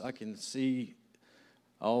I can see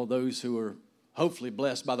all those who are hopefully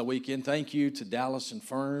blessed by the weekend. Thank you to Dallas and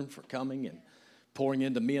Fern for coming and pouring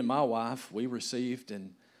into me and my wife. We received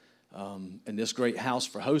in this great house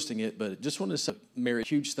for hosting it. But just wanted to say, Mary,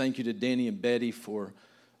 huge thank you to Danny and Betty for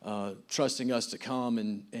trusting us to come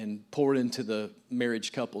and pour it into the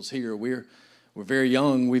marriage couples here. We're very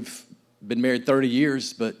young. We've been married 30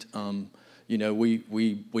 years, but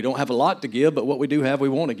we don't have a lot to give, but what we do have, we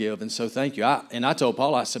want to give. And so thank you. I told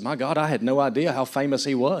Paula, I said, my God, I had no idea how famous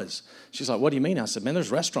he was. She's like, what do you mean? I said, man,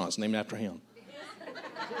 there's restaurants named after him.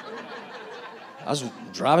 I was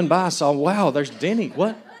driving by, I saw, wow, there's Denny.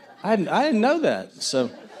 What? I didn't know that.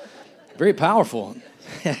 So very powerful.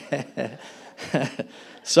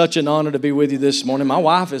 Such an honor to be with you this morning. My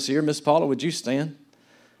wife is here. Miss Paula, would you stand?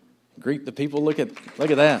 Greet the people. Look at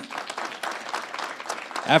that.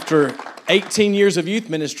 After 18 years of youth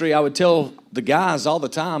ministry, I would tell the guys all the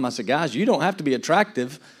time, I said, guys, you don't have to be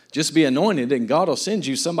attractive, just be anointed, and God will send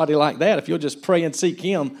you somebody like that. If you'll just pray and seek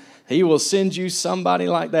Him, He will send you somebody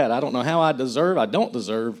like that. I don't know how I don't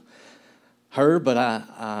deserve her, but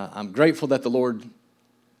I'm grateful that the Lord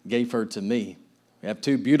gave her to me. We have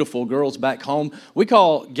two beautiful girls back home. We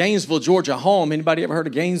call Gainesville, Georgia home. Anybody ever heard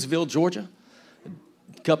of Gainesville, Georgia?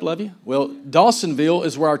 A couple of you? Well, Dawsonville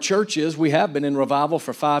is where our church is. We have been in revival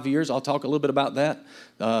for 5 years. I'll talk a little bit about that.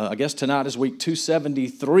 I guess tonight is week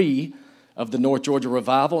 273 of the North Georgia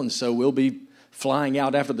Revival, and so we'll be flying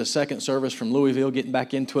out after the second service from Louisville, getting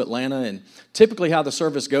back into Atlanta. And typically how the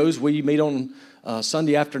service goes, we meet on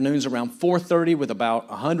Sunday afternoons around 4:30 with about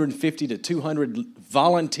 150 to 200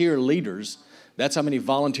 volunteer leaders. That's how many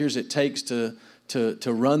volunteers it takes to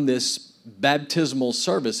run this baptismal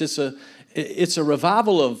service. It's a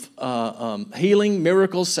revival of healing,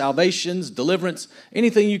 miracles, salvations, deliverance,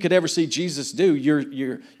 anything you could ever see Jesus do.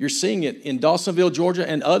 You're seeing it in Dawsonville, Georgia,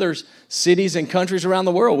 and other cities and countries around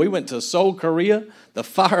the world. We went to Seoul, Korea. The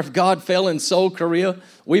fire of God fell in Seoul, Korea.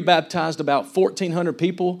 We baptized about 1,400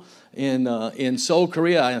 people in Seoul,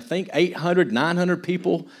 Korea. I think 800, 900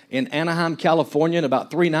 people in Anaheim, California in about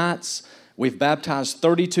 3 nights. We've baptized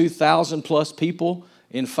 32,000 plus people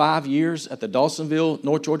in 5 years at the Dawsonville,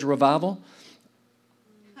 North Georgia Revival.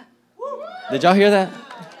 Did y'all hear that?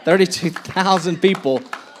 32,000 people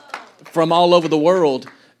from all over the world.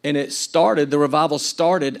 And the revival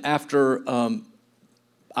started after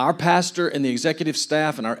our pastor and the executive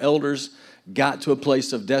staff and our elders got to a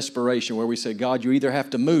place of desperation where we said, God, you either have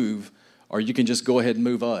to move or you can just go ahead and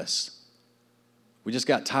move us. We just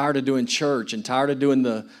got tired of doing church and tired of doing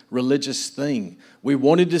the religious thing. We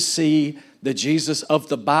wanted to see the Jesus of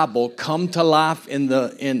the Bible come to life in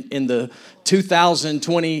the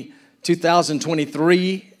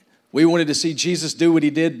 2023. We wanted to see Jesus do what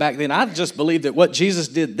He did back then. I just believe that what Jesus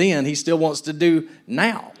did then, He still wants to do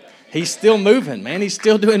now. He's still moving, man. He's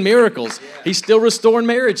still doing miracles. He's still restoring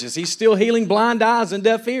marriages. He's still healing blind eyes and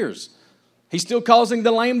deaf ears. He's still causing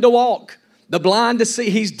the lame to walk, the blind to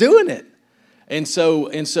see. He's doing it. And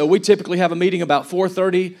so we typically have a meeting about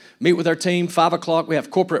 4:30, meet with our team, 5 o'clock. We have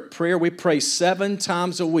corporate prayer. We pray 7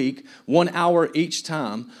 times a week, 1 hour each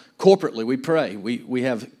time. Corporately, we pray. We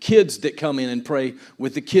have kids that come in and pray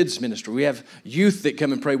with the kids ministry. We have youth that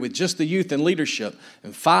come and pray with just the youth and leadership.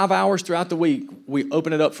 And 5 hours throughout the week, we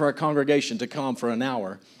open it up for our congregation to come for an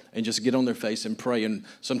hour and just get on their face and pray, and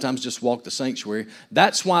sometimes just walk the sanctuary.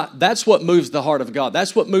 That's what moves the heart of God.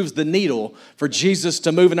 That's what moves the needle for Jesus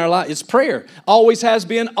to move in our life. It's prayer. Always has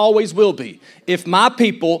been, always will be. If my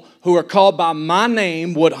people who are called by my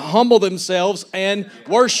name would humble themselves and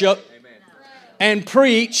worship and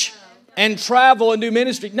preach and travel and do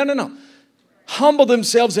ministry. No. Humble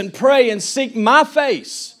themselves and pray and seek my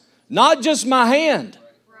face, not just my hand.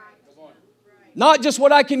 Not just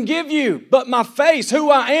what I can give you, but my face, who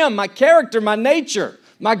I am, my character, my nature,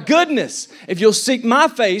 my goodness. If you'll seek my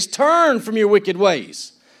face, turn from your wicked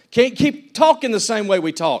ways. Can't keep talking the same way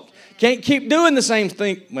we talk. Can't keep doing the same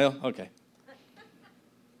thing. Well, okay.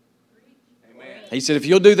 Amen. He said, if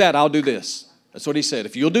you'll do that, I'll do this. That's what He said.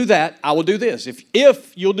 If you'll do that, I will do this.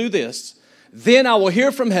 If you'll do this, then I will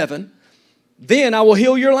hear from heaven. Then I will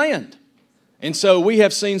heal your land. And so we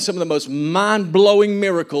have seen some of the most mind-blowing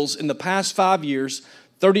miracles in the past 5 years,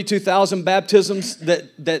 32,000 baptisms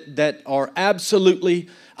that are absolutely,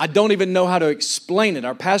 I don't even know how to explain it.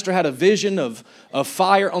 Our pastor had a vision of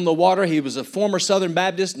fire on the water. He was a former Southern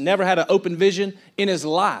Baptist, never had an open vision in his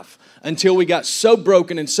life until we got so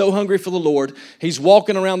broken and so hungry for the Lord. He's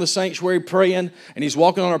walking around the sanctuary praying, and he's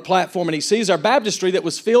walking on our platform, and he sees our baptistry that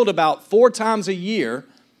was filled about 4 times a year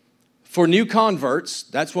for new converts.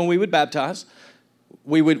 That's when we would baptize.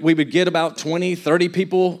 we would get about 20, 30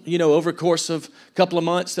 people, over a course of a couple of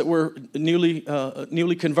months that were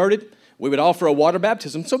newly converted. We would offer a water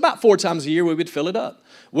baptism. So about 4 times a year, we would fill it up.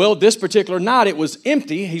 Well, this particular night, it was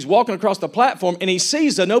empty. He's walking across the platform, and he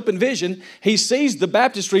sees an open vision. He sees the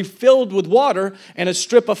baptistry filled with water and a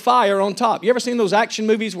strip of fire on top. You ever seen those action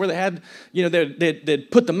movies where they had,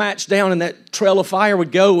 they'd put the match down and that trail of fire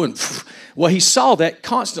would go? And well, he saw that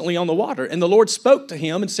constantly on the water. And the Lord spoke to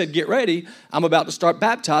him and said, get ready. I'm about to start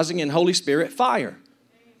baptizing in Holy Spirit fire.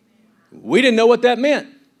 We didn't know what that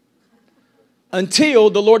meant until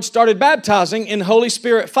the Lord started baptizing in Holy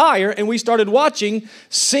Spirit fire, and we started watching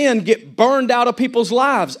sin get burned out of people's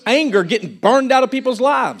lives, anger getting burned out of people's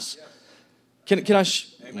lives. Can I?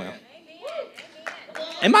 Well,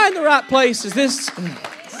 am I in the right place? Is this?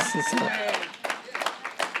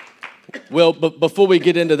 Well, but before we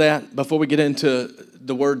get into that, before we get into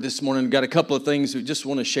the word this morning, I've got a couple of things we just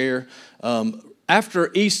want to share.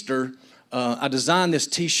 After Easter, I designed this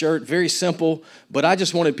T-shirt, very simple, but I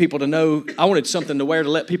just wanted people to know, I wanted something to wear to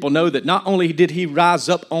let people know that not only did he rise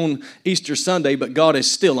up on Easter Sunday, but God is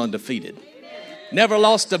still undefeated. Never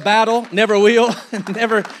lost a battle, never will,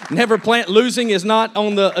 never plant. Losing is not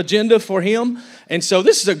on the agenda for him. And so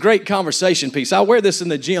this is a great conversation piece. I wear this in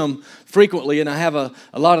the gym frequently, and I have a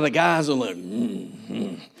lot of the guys will look,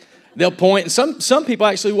 they'll point, and some people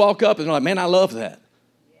actually walk up and they're like, man, I love that.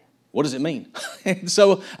 What does it mean? And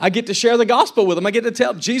so I get to share the gospel with them. I get to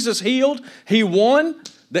tell them Jesus healed. He won.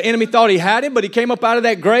 The enemy thought he had him, but he came up out of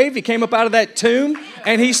that grave. He came up out of that tomb,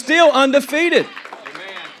 and he's still undefeated.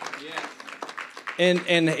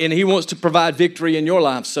 Amen. And he wants to provide victory in your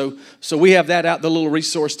life. So we have that out, the little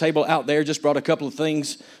resource table out there. Just brought a couple of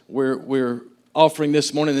things we're offering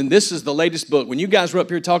this morning, and this is the latest book. When you guys were up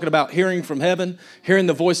here talking about hearing from heaven, hearing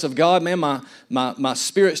the voice of God, man, my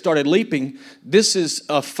spirit started leaping. This is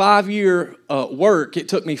a 5-year work. It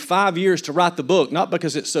took me 5 years to write the book, not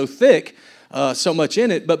because it's so thick, so much in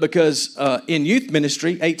it, but because in youth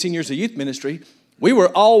ministry, 18 years of youth ministry, we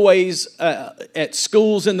were always at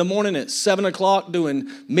schools in the morning at 7 o'clock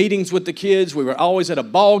doing meetings with the kids. We were always at a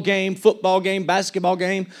ball game, football game, basketball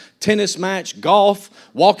game, tennis match, golf,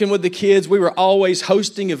 walking with the kids. We were always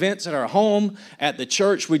hosting events at our home, at the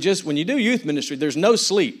church. When you do youth ministry, there's no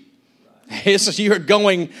sleep. You're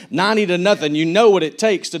going 90 to nothing. You know what it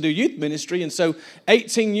takes to do youth ministry. And so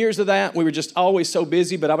 18 years of that, we were just always so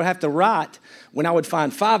busy, but I would have to write. When I would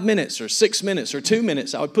find 5 minutes or 6 minutes or 2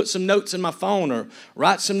 minutes, I would put some notes in my phone or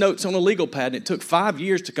write some notes on a legal pad. And it took 5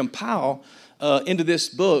 years to compile into this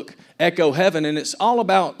book, Echo Heaven. And it's all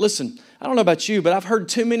about, listen, I don't know about you, but I've heard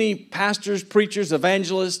too many pastors, preachers,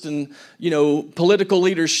 evangelists, and, political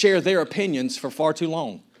leaders share their opinions for far too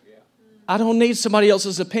long. I don't need somebody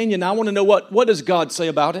else's opinion. I want to know what does God say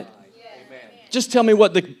about it. Just tell me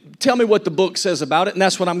what the book says about it, and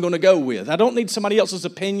that's what I'm going to go with. I don't need somebody else's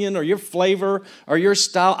opinion or your flavor or your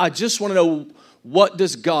style. I just want to know, what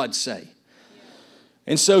does God say?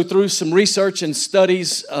 And so through some research and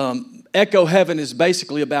studies, Echo Heaven is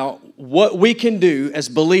basically about what we can do as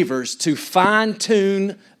believers to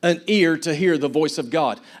fine-tune an ear to hear the voice of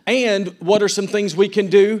God. And what are some things we can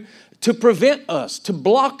do to prevent us, to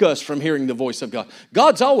block us from hearing the voice of God.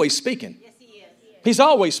 God's always speaking. Yes, He is. He's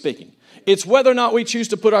always speaking. It's whether or not we choose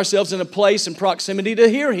to put ourselves in a place and proximity to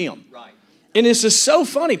hear Him. Right. And this is so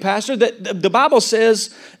funny, Pastor, that the Bible says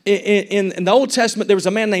in the Old Testament, there was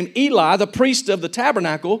a man named Eli, the priest of the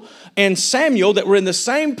tabernacle, and Samuel that were in the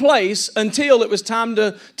same place until it was time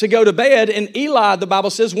to go to bed. And Eli, the Bible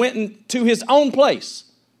says, went into his own place.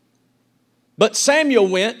 But Samuel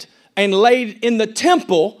went and laid in the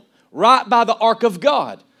temple right by the ark of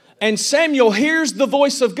God. And Samuel hears the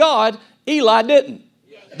voice of God. Eli didn't.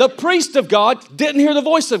 The priest of God didn't hear the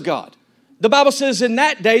voice of God. The Bible says in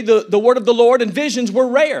that day, the word of the Lord and visions were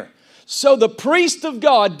rare. So the priest of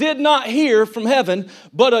God did not hear from heaven,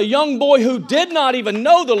 but a young boy who did not even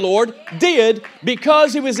know the Lord did,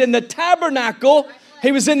 because he was in the tabernacle.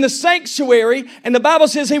 He was in the sanctuary. And the Bible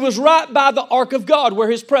says he was right by the ark of God where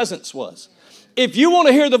his presence was. If you want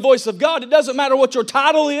to hear the voice of God, it doesn't matter what your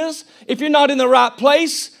title is. If you're not in the right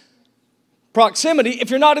place, proximity, if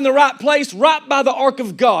you're not in the right place, right by the ark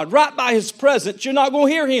of God, right by His presence, you're not going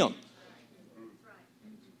to hear Him.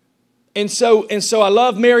 And so I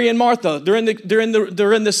love Mary and Martha. They're in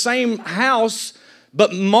the same house,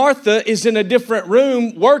 but Martha is in a different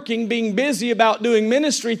room, working, being busy about doing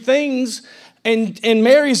ministry things. And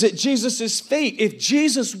Mary's at Jesus' feet. If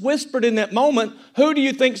Jesus whispered in that moment, who do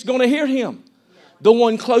you think is going to hear Him? The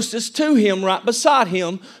one closest to Him, right beside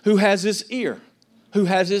Him, who has His ear, who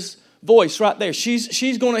has His voice right there.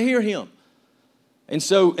 She's going to hear Him. And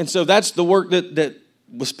so that's the work that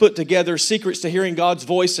was put together, Secrets to Hearing God's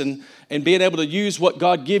Voice and being able to use what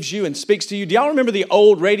God gives you and speaks to you. Do y'all remember the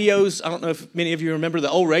old radios? I don't know if many of you remember the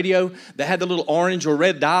old radio that had the little orange or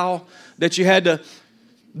red dial that you had to.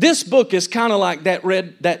 This book is kind of like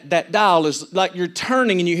that dial is like you're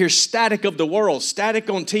turning and you hear static of the world, static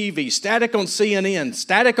on TV, static on CNN,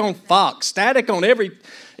 static on Fox, static on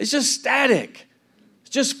it's just static. It's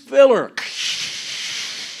just filler.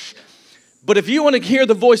 But if you want to hear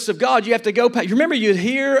the voice of God, you have to go past. You remember you'd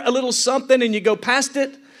hear a little something and you go past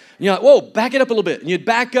it? And you're like, whoa, back it up a little bit. And you'd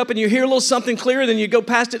back up and you hear a little something clearer, then you go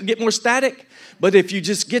past it and get more static. But if you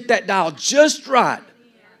just get that dial just right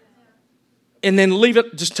and then leave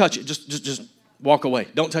it, just touch it, just walk away.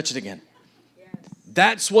 Don't touch it again.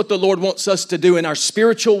 That's what the Lord wants us to do in our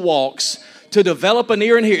spiritual walks, to develop an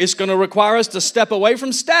ear and hear. It's going to require us to step away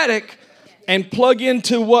from static and plug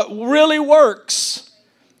into what really works.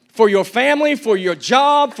 For your family, for your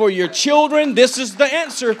job, for your children, this is the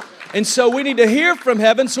answer. And so we need to hear from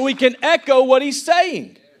heaven so we can echo what He's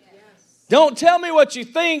saying. Don't tell me what you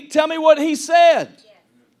think. Tell me what He said.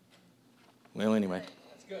 Well, anyway.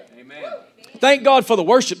 Thank God for the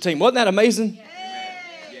worship team. Wasn't that amazing?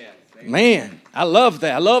 Man, I love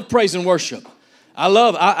that. I love praise and worship.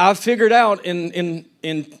 I figured out in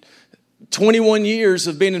 21 years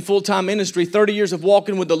of being in full-time ministry, 30 years of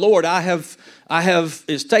walking with the Lord,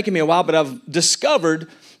 it's taken me a while, but I've discovered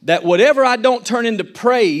that whatever I don't turn into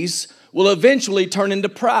praise will eventually turn into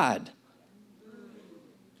pride.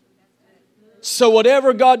 So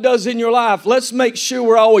whatever God does in your life, let's make sure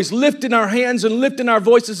we're always lifting our hands and lifting our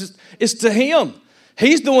voices. It's to Him.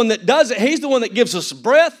 He's the one that does it. He's the one that gives us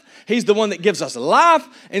breath. He's the one that gives us life.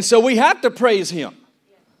 And so we have to praise Him.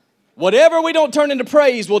 Whatever we don't turn into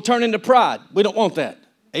praise will turn into pride. We don't want that.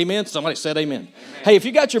 Amen? Somebody said amen. Hey, if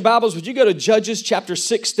you got your Bibles, would you go to Judges chapter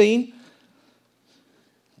 16?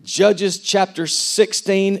 Judges chapter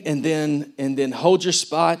 16, and then hold your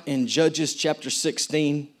spot in Judges chapter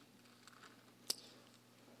 16.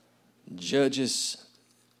 Judges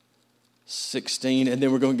 16, and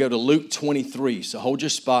then we're going to go to Luke 23. So hold your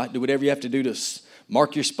spot. Do whatever you have to do to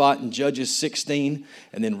mark your spot in Judges 16.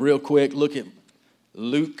 And then real quick, look at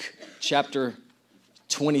Luke chapter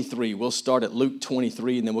 23. We'll start at Luke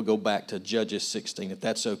 23, and then we'll go back to Judges 16, if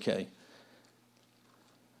that's okay.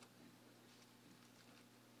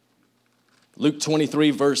 Luke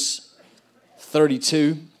 23, verse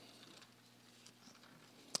 32.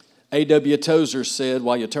 A.W. Tozer said,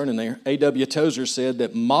 while you're turning there, A.W. Tozer said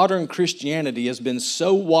that modern Christianity has been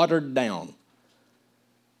so watered down.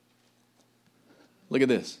 Look at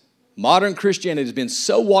this. Modern Christianity has been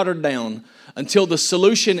so watered down until the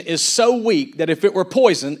solution is so weak that if it were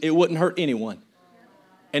poison, it wouldn't hurt anyone.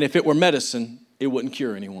 And if it were medicine, it wouldn't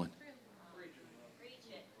cure anyone.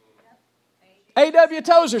 A.W.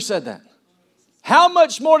 Tozer said that. How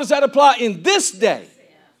much more does that apply in this day?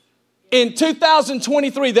 In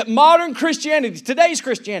 2023, that modern Christianity, today's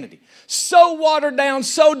Christianity, so watered down,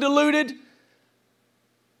 so diluted.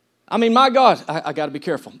 I mean, my God, I got to be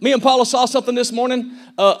careful. Me and Paula saw something this morning,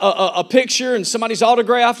 a picture and somebody's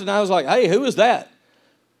autographed, and I was like, hey, who is that?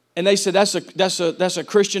 And they said, that's a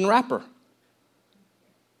Christian rapper.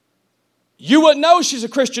 You wouldn't know she's a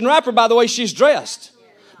Christian rapper by the way she's dressed,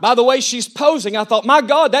 by the way she's posing. I thought, my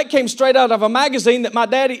God, that came straight out of a magazine that my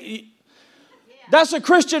daddy... That's a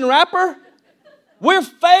Christian rapper? We're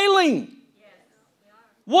failing.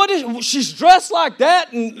 She's dressed like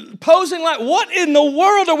that and posing like, what in the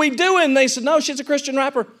world are we doing? They said, no, she's a Christian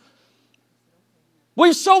rapper.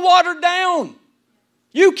 We're so watered down.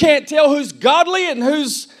 You can't tell who's godly and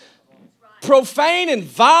who's profane and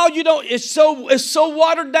vile. It's so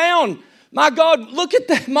watered down. My God, look at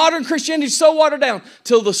that. Modern Christianity is so watered down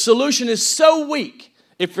till the solution is so weak.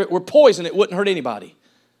 If it were poison, it wouldn't hurt anybody.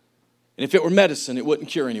 And if it were medicine, it wouldn't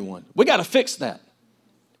cure anyone. We got to fix that.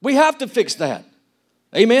 We have to fix that.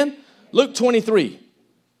 Amen? Luke 23.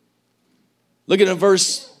 Look at a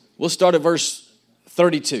verse. We'll start at verse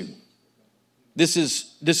 32. This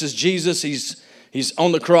is Jesus. He's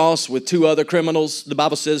on the cross with two other criminals. The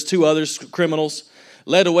Bible says two other criminals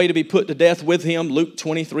led away to be put to death with him. Luke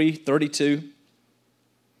 23, 32.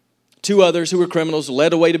 Two others who were criminals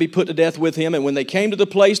led away to be put to death with him. And when they came to the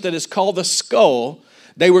place that is called the Skull,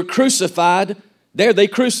 they were crucified. There they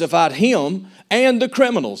crucified him and the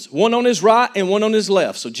criminals, one on his right and one on his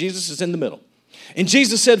left. So Jesus is in the middle. And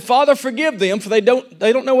Jesus said, Father, forgive them, for they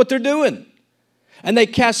don't know what they're doing. And they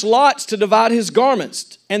cast lots to divide his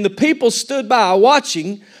garments. And the people stood by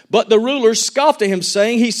watching, but the rulers scoffed at him,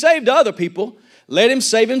 saying, he saved other people, let him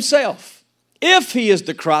save himself. If he is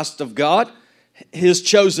the Christ of God, his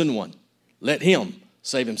chosen one, let him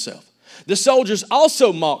save himself. The soldiers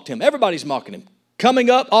also mocked him. Everybody's mocking him. coming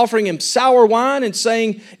up, offering him sour wine and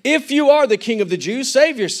saying, "If you are the king of the Jews,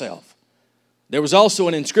 save yourself." There was also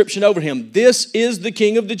an inscription over him, "This is the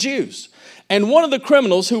King of the Jews." And one of the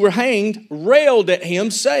criminals who were hanged railed at him,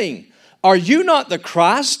 saying, "Are you not the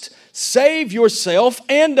Christ? Save yourself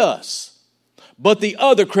and us." But the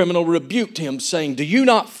other criminal rebuked him, saying, "Do you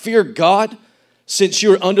not fear God, since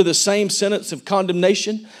you are under the same sentence of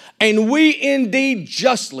condemnation? And we indeed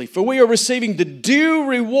justly, for we are receiving the due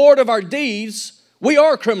reward of our deeds." We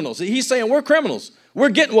are criminals. He's saying we're criminals. We're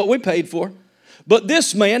getting what we paid for. But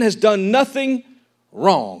this man has done nothing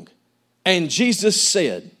wrong. And Jesus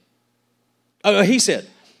said,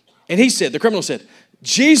 the criminal said,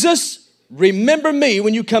 "Jesus, remember me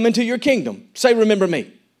when you come into your kingdom." Say, "Remember me."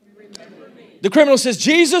 Remember me. The criminal says,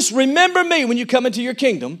 "Jesus, remember me when you come into your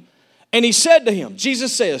kingdom." And he said to him,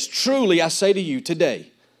 Jesus says, "Truly I say to you, today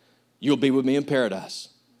you'll be with me in paradise."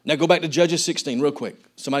 Now go back to Judges 16 real quick.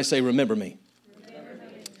 Somebody say, "Remember me." Remember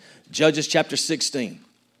me. Judges chapter 16.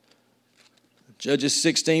 Judges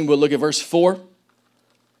 16, we'll look at verse 4.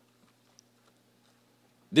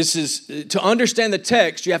 This is, to understand the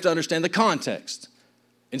text, you have to understand the context.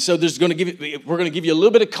 And so we're going to give you a little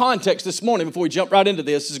bit of context this morning before we jump right into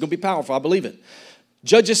this. This is going to be powerful, I believe it.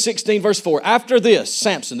 Judges 16, verse 4. After this,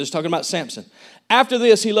 Samson, this is talking about Samson. After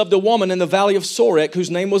this, he loved a woman in the valley of Sorek whose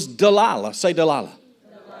name was Delilah. Say Delilah.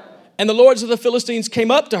 Delilah. And the lords of the Philistines came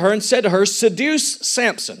up to her and said to her, "Seduce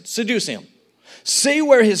Samson, seduce him. See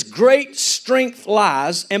where his great strength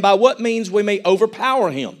lies, and by what means we may overpower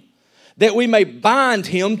him, that we may bind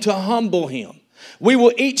him to humble him. We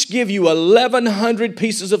will each give you 1,100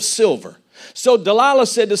 pieces of silver." So Delilah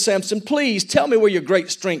said to Samson, "Please tell me where your great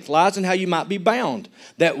strength lies and how you might be bound,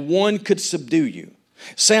 that one could subdue you."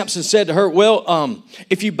 Samson said to her, "Well,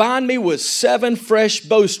 if you bind me with 7 fresh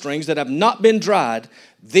bowstrings that have not been dried,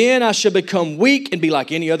 then I shall become weak and be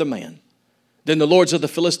like any other man." Then the lords of the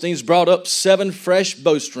Philistines brought up 7 fresh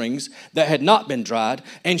bowstrings that had not been dried,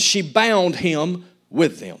 and she bound him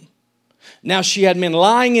with them. Now she had men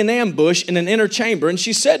lying in ambush in an inner chamber, and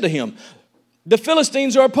she said to him, "The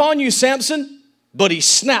Philistines are upon you, Samson." But he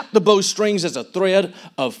snapped the bowstrings as a thread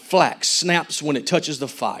of flax snaps when it touches the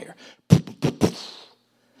fire.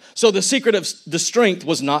 So the secret of the strength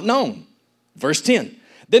was not known. Verse 10.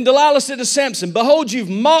 Then Delilah said to Samson, "Behold, you've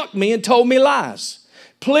mocked me and told me lies.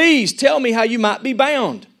 Please tell me how you might be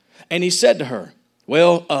bound." And he said to her,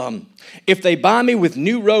 "Well, if they bind me with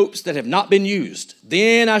new ropes that have not been used,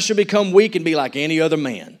 then I shall become weak and be like any other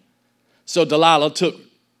man." So Delilah took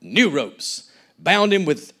new ropes, bound him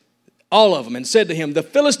with all of them, and said to him, "The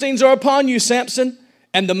Philistines are upon you, Samson."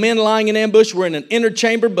 And the men lying in ambush were in an inner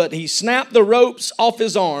chamber, but he snapped the ropes off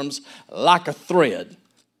his arms like a thread.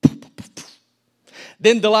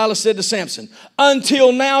 Then Delilah said to Samson,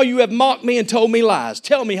 "Until now you have mocked me and told me lies.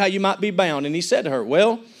 Tell me how you might be bound." And he said to her,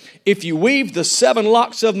 "Well, if you weave the 7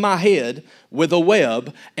 locks of my head with a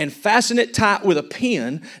web and fasten it tight with a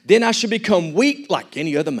pin, then I shall become weak like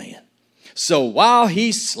any other man." So while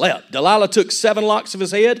he slept, Delilah took 7 locks of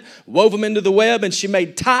his head, wove them into the web, and she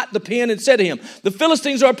made tight the pin and said to him, "The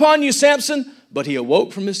Philistines are upon you, Samson." But he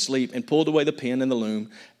awoke from his sleep and pulled away the pin and the loom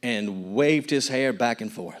and waved his hair back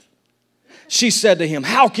and forth. She said to him,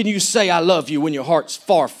 "How can you say I love you when your heart's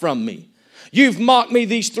far from me? You've mocked me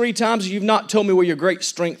these 3 times, and you've not told me where your great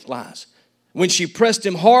strength lies." When she pressed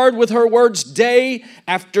him hard with her words day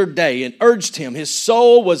after day and urged him, his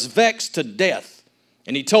soul was vexed to death.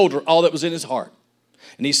 And he told her all that was in his heart.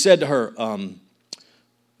 And he said to her,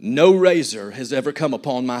 "No razor has ever come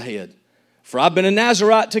upon my head. For I've been a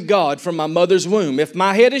Nazirite to God from my mother's womb. If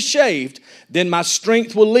my head is shaved, then my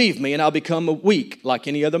strength will leave me, and I'll become weak like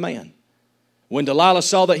any other man." When Delilah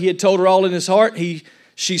saw that he had told her all in his heart,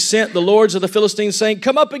 she sent the lords of the Philistines, saying,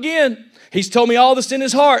 "Come up again. He's told me all that's in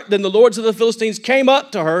his heart." Then the lords of the Philistines came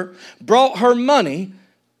up to her, brought her money,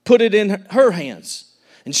 put it in her hands.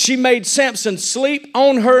 And she made Samson sleep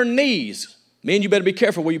on her knees. Men, you better be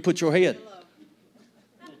careful where you put your head.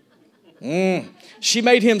 She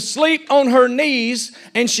made him sleep on her knees,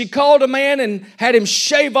 and she called a man and had him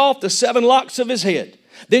shave off the 7 locks of his head.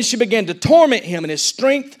 Then she began to torment him, and his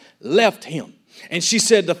strength left him. And she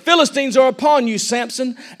said, "The Philistines are upon you,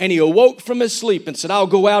 Samson." And he awoke from his sleep and said, "I'll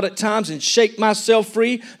go out at times and shake myself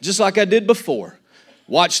free just like I did before."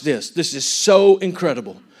 Watch this. This is so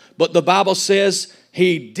incredible. But the Bible says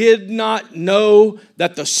he did not know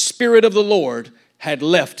that the Spirit of the Lord had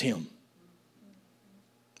left him.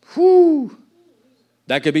 Whew.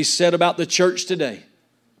 That could be said about the church today.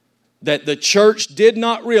 That the church did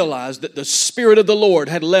not realize that the Spirit of the Lord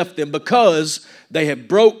had left them because they had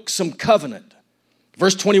broke some covenant.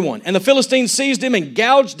 Verse 21, and the Philistines seized him and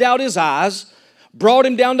gouged out his eyes, brought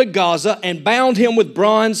him down to Gaza, and bound him with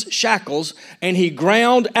bronze shackles, and he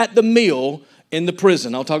ground at the mill in the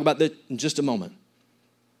prison. I'll talk about that in just a moment.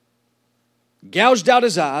 Gouged out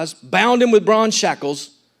his eyes, bound him with bronze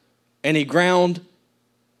shackles, and he ground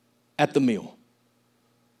at the mill.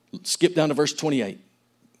 Skip down to verse 28.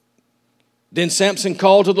 Then Samson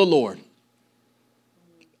called to the Lord,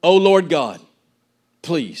 "O Lord God,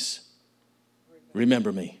 please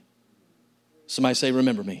remember me." Somebody say,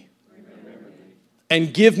 remember me.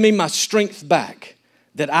 And give me my strength back,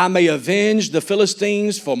 that I may avenge the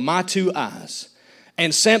Philistines for my 2 eyes.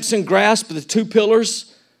 And Samson grasped the 2 pillars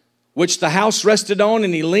which the house rested on,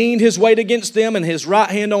 and he leaned his weight against them, and his right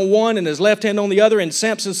hand on one and his left hand on the other. And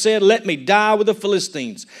Samson said, "Let me die with the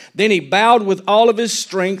Philistines." Then he bowed with all of his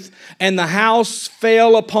strength, and the house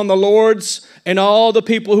fell upon the lords and all the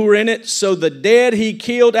people who were in it. So the dead he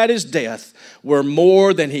killed at his death were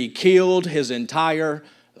more than he killed his entire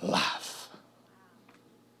life.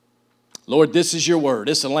 Lord, this is your word.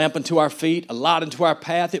 It's a lamp unto our feet, a light unto our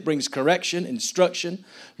path. It brings correction, instruction.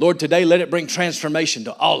 Lord, today let it bring transformation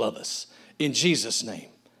to all of us. In Jesus' name,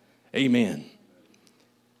 amen.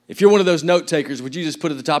 If you're one of those note takers, would you just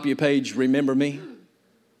put at the top of your page, remember me?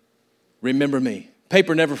 Remember me.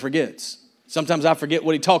 Paper never forgets. Sometimes I forget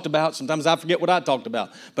what he talked about. Sometimes I forget what I talked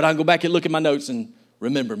about. But I can go back and look at my notes and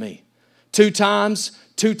remember me. 2 times,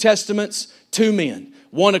 2 testaments, 2 men.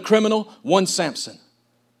 One a criminal, one Samson.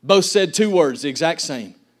 Both said 2 words, the exact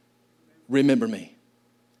same. Remember me.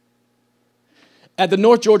 At the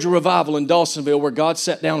North Georgia Revival in Dawsonville, where God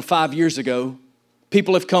sat down 5 years ago,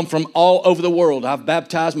 people have come from all over the world. I've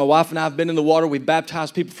baptized, my wife and I have been in the water. We've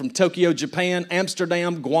baptized people from Tokyo, Japan,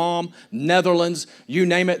 Amsterdam, Guam, Netherlands, you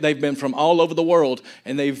name it. They've been from all over the world,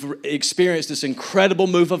 and they've experienced this incredible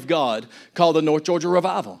move of God called the North Georgia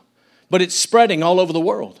Revival. But it's spreading all over the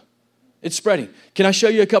world. It's spreading. Can I show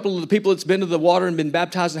you a couple of the people that's been to the water and been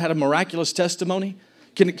baptized and had a miraculous testimony?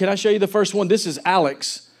 Can I show you the first one? This is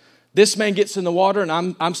Alex. This man gets in the water, and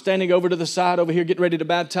I'm standing over to the side over here getting ready to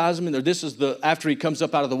baptize him. And this is after he comes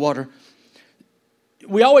up out of the water.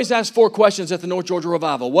 We always ask 4 questions at the North Georgia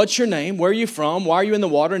Revival. What's your name? Where are you from? Why are you in the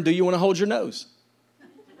water? And do you want to hold your nose?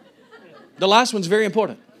 The last one's very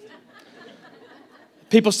important.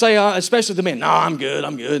 People say, especially the men, "No, I'm good.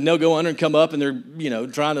 And they'll go under and come up, and they're,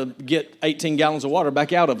 trying to get 18 gallons of water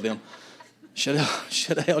back out of them. Should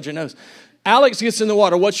have held your nose. Alex gets in the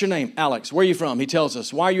water. What's your name? Alex. Where are you from? He tells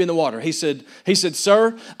us. Why are you in the water? He said,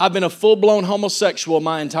 "Sir, I've been a full-blown homosexual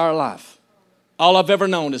my entire life. All I've ever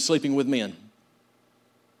known is sleeping with men."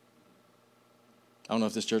 I don't know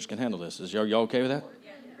if this church can handle this. Is y'all okay with that?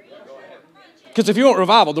 Because if you want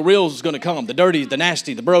revival, the real is going to come. The dirty, the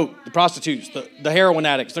nasty, the broke, the prostitutes, the heroin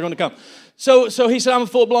addicts, they're going to come. So he said, "I'm a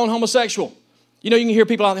full-blown homosexual." You can hear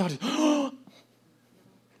people out there. Oh.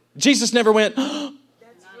 Jesus never went, oh.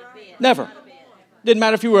 Never. Didn't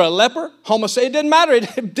matter if you were a leper, homosexual. It didn't matter.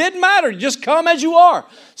 It didn't matter. Just come as you are.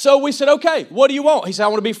 So we said, "Okay, what do you want?" He said, "I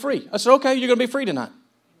want to be free." I said, "Okay, you're going to be free tonight."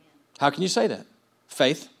 How can you say that?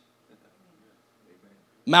 Faith.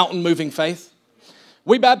 Mountain-moving faith.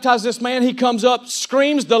 We baptized this man. He comes up,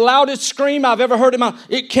 screams the loudest scream I've ever heard in my life.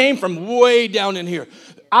 It came from way down in here.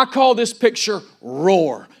 I call this picture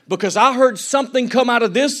roar, because I heard something come out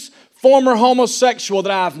of this former homosexual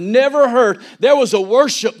that I've never heard. There was a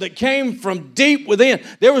worship that came from deep within.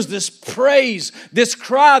 There was this praise, this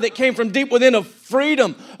cry that came from deep within of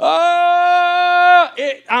freedom.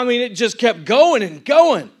 It just kept going and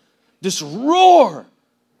going. This roar.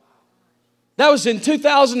 That was in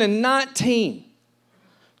 2019.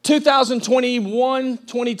 2021,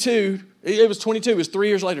 22, it was 22, it was 3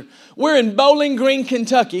 years later. We're in Bowling Green,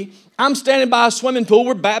 Kentucky. I'm standing by a swimming pool.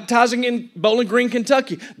 We're baptizing in Bowling Green,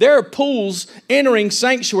 Kentucky. There are pools entering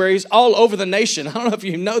sanctuaries all over the nation. I don't know if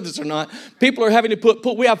you know this or not. People are having to put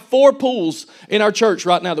we have 4 pools in our church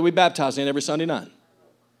right now that we baptize in every Sunday night.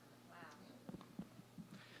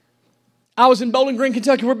 I was in Bowling Green,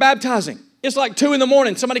 Kentucky. We're baptizing. It's like 2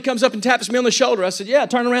 a.m. Somebody comes up and taps me on the shoulder. I said, "Yeah,"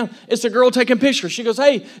 turn around. It's a girl taking pictures. She goes,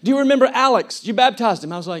 "Hey, do you remember Alex? You baptized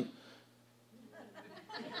him." I was like,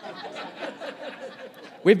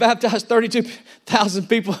 "We baptized 32,000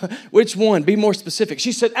 people." "Which one? Be more specific."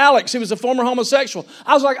 She said, "Alex, he was a former homosexual."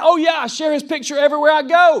 I was like, "Oh yeah, I share his picture everywhere I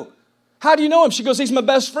go." "How do you know him?" She goes, "He's my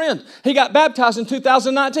best friend. He got baptized in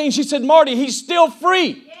 2019. She said, "Marty, he's still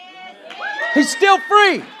free. He's still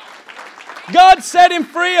free." God set him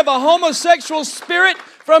free of a homosexual spirit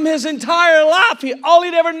from his entire life. All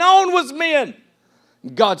he'd ever known was men.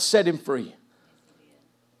 God set him free.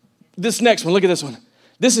 This next one, look at this one.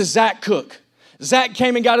 This is Zach Cook. Zach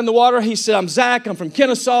came and got in the water. He said, "I'm Zach. I'm from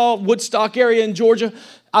Kennesaw, Woodstock area in Georgia.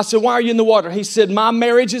 I said, why are you in the water? He said, my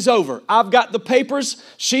marriage is over. I've got the papers.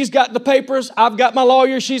 She's got the papers. I've got my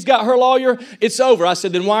lawyer. She's got her lawyer. It's over. I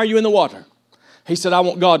said, then why are you in the water? He said, I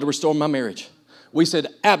want God to restore my marriage. We said,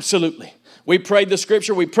 absolutely. We prayed the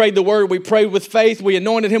scripture. We prayed the word. We prayed with faith. We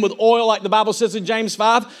anointed him with oil like the Bible says in James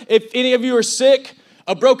 5. If any of you are sick,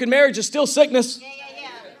 a broken marriage is still sickness.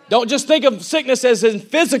 Don't just think of sickness as in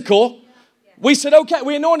physical. We said, okay.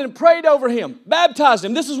 We anointed and prayed over him. Baptized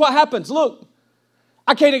him. This is what happens. Look.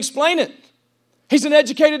 I can't explain it. He's an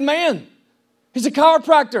educated man. He's a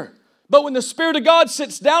chiropractor. But when the Spirit of God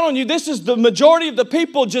sits down on you, this is the majority of the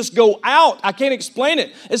people just go out. I can't explain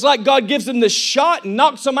it. It's like God gives them this shot and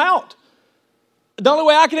knocks them out. The only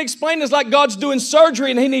way I can explain it is like God's doing surgery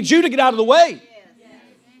and he needs you to get out of the way.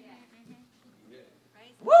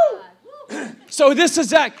 Woo! So this is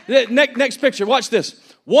that. Next picture. Watch this.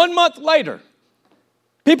 1 month later,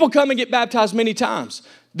 people come and get baptized many times.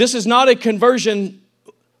 This is not a conversion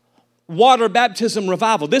water baptism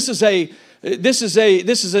revival. This is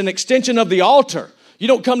an extension of the altar. You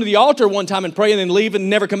don't come to the altar one time and pray and then leave and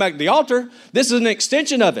never come back to the altar. This is an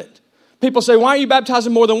extension of it. People say, why are you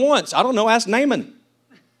baptizing more than once? I don't know. Ask Naaman.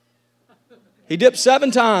 He dipped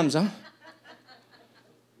 7 times. Huh?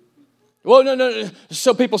 Well, no.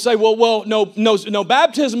 So people say, well, no.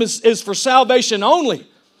 Baptism is for salvation only.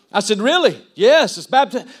 I said, really? Yes, it's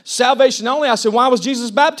salvation only. I said, why was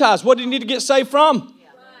Jesus baptized? What did he need to get saved from?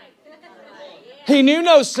 He knew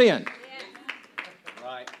no sin.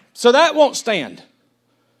 So that won't stand.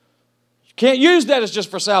 You can't use that as just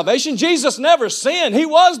for salvation. Jesus never sinned. He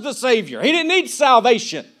was the Savior. He didn't need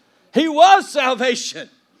salvation. He was salvation.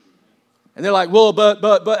 And they're like, well,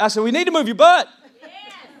 but. I said, we need to move your butt.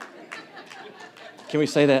 Can we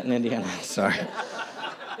say that in Indiana? Sorry.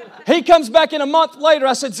 He comes back in a month later.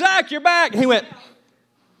 I said, Zach, you're back. He went.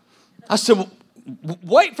 I said,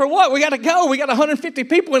 wait for what? We got to go. We got 150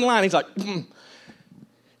 people in line. He's like,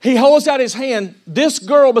 He holds out his hand. This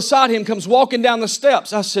girl beside him comes walking down the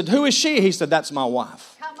steps. I said, who is she? He said, that's my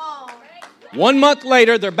wife. Come on. 1 month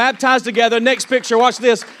later, they're baptized together. Next picture, watch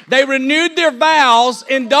this. They renewed their vows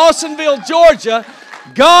in Dawsonville, Georgia.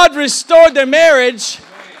 God restored their marriage.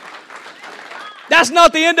 That's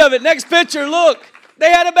not the end of it. Next picture, look. They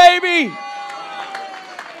had a baby.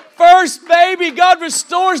 First baby. God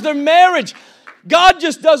restores their marriage. God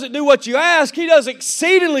just doesn't do what you ask. He does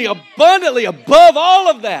exceedingly abundantly above all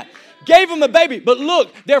of that. Gave them a baby. But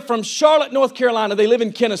look, they're from Charlotte, North Carolina. They live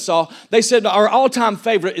in Kennesaw. They said our all-time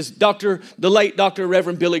favorite is the late Dr.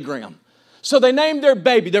 Reverend Billy Graham. So they named their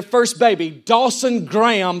baby, their first baby, Dawson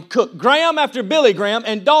Graham Cook. Graham after Billy Graham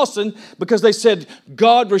and Dawson because they said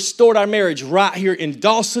God restored our marriage right here in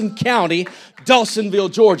Dawson County,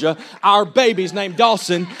 Dawsonville, Georgia. Our baby's named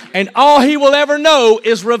Dawson, and all he will ever know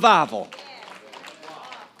is revival.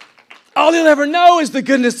 All he'll ever know is the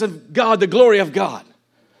goodness of God, the glory of God.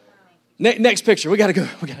 Next picture. We got to go.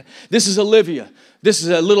 This is Olivia. This is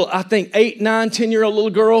a little, I think, 8, 9, 10-year-old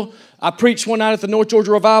little girl. I preached one night at the North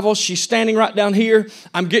Georgia Revival. She's standing right down here.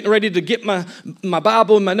 I'm getting ready to get my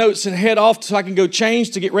Bible and my notes and head off so I can go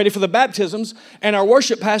change to get ready for the baptisms. And our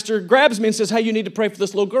worship pastor grabs me and says, hey, you need to pray for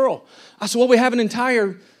this little girl. I said, well, we have an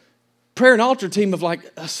entire prayer and altar team of like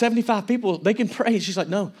 75 people. They can pray. She's like,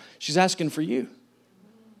 no, she's asking for you.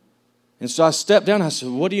 And so I stepped down. I said,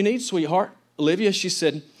 what do you need, sweetheart? Olivia, she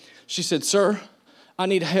said, sir, I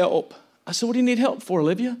need help. I said, what do you need help for,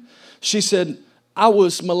 Olivia? She said, I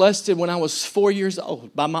was molested when I was 4 years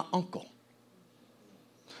old by my uncle.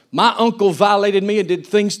 My uncle violated me and did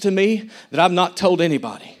things to me that I've not told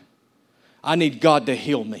anybody. I need God to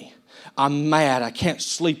heal me. I'm mad. I can't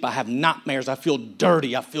sleep. I have nightmares. I feel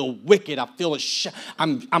dirty. I feel wicked. I feel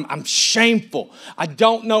I'm shameful. I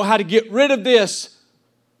don't know how to get rid of this.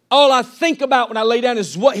 All I think about when I lay down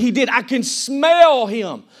is what he did. I can smell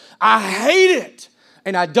him. I hate it.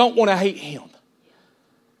 And I don't want to hate him.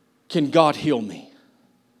 Can God heal me?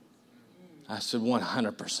 I said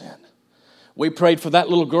 100%. We prayed for that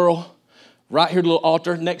little girl. Right here, the little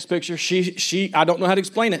altar. Next picture. She. I don't know how to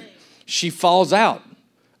explain it. She falls out.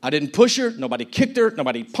 I didn't push her. Nobody kicked her.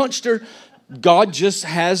 Nobody punched her. God just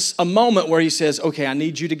has a moment where he says, okay, I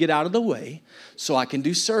need you to get out of the way so I can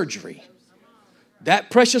do surgery.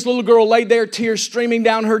 That precious little girl laid there, tears streaming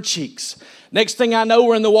down her cheeks. Next thing I know,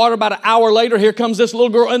 we're in the water. About an hour later, here comes this little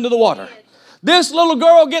girl into the water. This little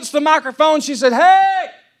girl gets the microphone. She said, hey,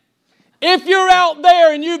 if you're out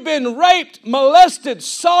there and you've been raped, molested,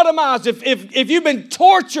 sodomized, if you've been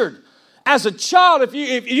tortured as a child, if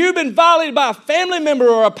you've been violated by a family member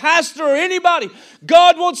or a pastor or anybody,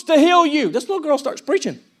 God wants to heal you. This little girl starts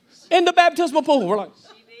preaching in the baptismal pool. We're like,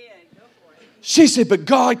 she said, but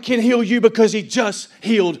God can heal you because he just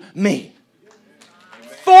healed me.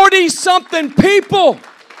 40-something people.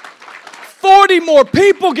 40 more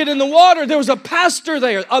people get in the water. There was a pastor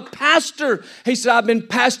there, a pastor. He said, I've been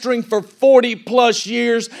pastoring for 40 plus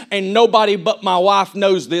years and nobody but my wife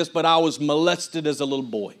knows this, but I was molested as a little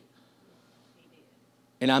boy.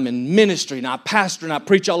 And I'm in ministry and I pastor and I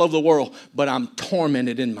preach all over the world, but I'm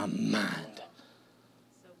tormented in my mind.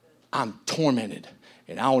 I'm tormented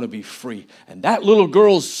and I want to be free. And that little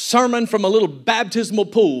girl's sermon from a little baptismal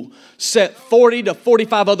pool set 40 to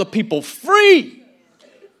 45 other people free.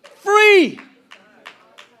 Free.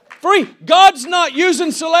 Free. God's not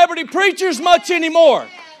using celebrity preachers much anymore.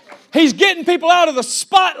 He's getting people out of the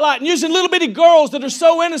spotlight and using little bitty girls that are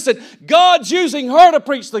so innocent. God's using her to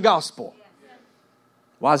preach the gospel.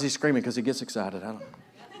 Why is he screaming? Because he gets excited. I don't know.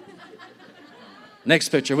 Next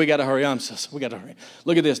picture. We got to hurry on. We got to hurry.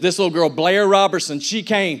 Look at this. This little girl, Blair Robertson, she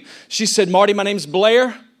came. She said, Marty, my name's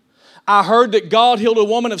Blair. I heard that God healed a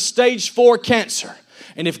woman of stage 4 cancer.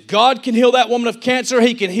 And if God can heal that woman of cancer,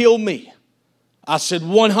 he can heal me. I said,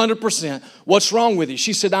 100%. What's wrong with you?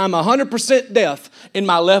 She said, I'm 100% deaf in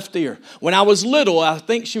my left ear. When I was little, I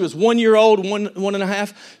think she was 1 year old, one and a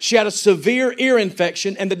half. She had a severe ear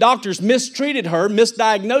infection, and the doctors mistreated her,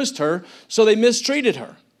 misdiagnosed her, so they mistreated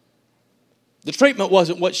her. The treatment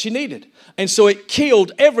wasn't what she needed. And so it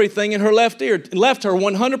killed everything in her left ear, left her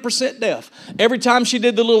 100% deaf. Every time she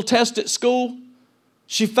did the little test at school,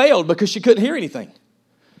 she failed because she couldn't hear anything.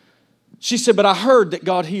 She said, but I heard that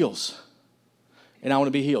God heals, and I want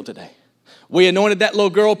to be healed today. We anointed that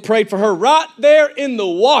little girl, prayed for her right there in the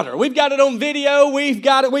water. We've got it on video. We've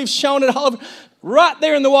got it. We've shown it all over. Right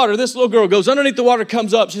there in the water, this little girl goes underneath the water,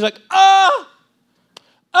 comes up. She's like,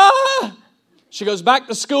 She goes back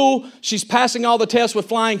to school. She's passing all the tests with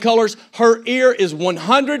flying colors. Her ear is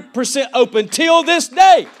 100% open till this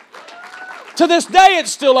day. To this day,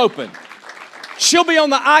 it's still open. She'll be on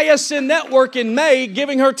the ISN network in May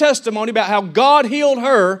giving her testimony about how God healed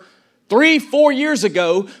her 3-4 years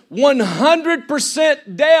ago,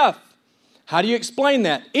 100% deaf. How do you explain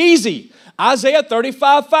that? Easy. Isaiah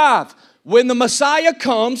 35:5. When the Messiah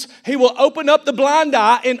comes, he will open up the blind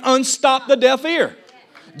eye and unstop the deaf ear.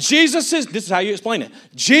 This is how you explain it.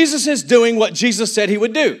 Jesus is doing what Jesus said he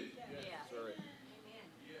would do.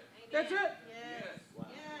 That's it.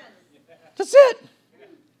 That's it.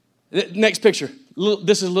 Next picture.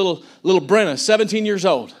 This is little Brenna, 17 years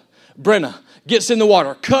old. Brenna gets in the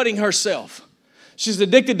water, cutting herself. She's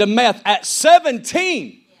addicted to meth at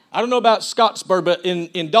 17. I don't know about Scottsburg, but in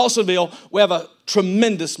Dawsonville, we have a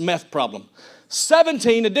tremendous meth problem.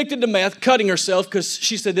 17, addicted to meth, cutting herself because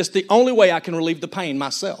she said, this is the only way I can relieve the pain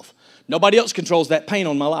myself. Nobody else controls that pain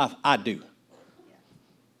on my life. I do.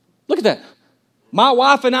 Look at that. My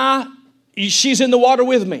wife and I, she's in the water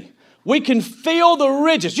with me. We can feel the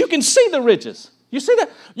ridges. You can see the ridges. You see that?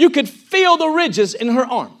 You could feel the ridges in her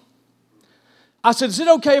arm. I said, is it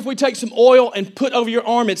okay if we take some oil and put over your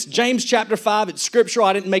arm? It's James chapter 5. It's scriptural.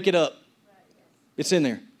 I didn't make it up. It's in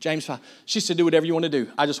there. James 5. She said, do whatever you want to do.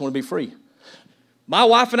 I just want to be free. My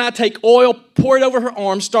wife and I take oil, pour it over her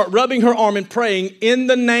arm, start rubbing her arm and praying in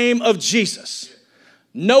the name of Jesus.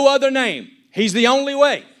 No other name. He's the only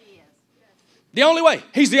way. The only way.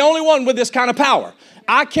 He's the only one with this kind of power.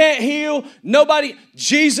 I can't heal. Nobody.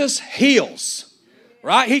 Jesus heals.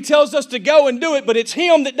 Right? He tells us to go and do it, but it's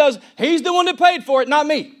him that does. He's the one that paid for it, not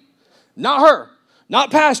me. Not her.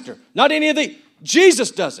 Not pastor. Not any of the. Jesus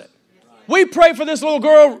does it. We pray for this little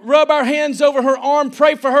girl, rub our hands over her arm,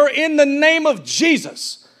 pray for her in the name of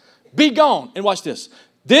Jesus. Be gone. And watch this.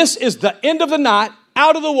 This is the end of the night,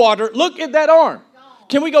 out of the water. Look at that arm.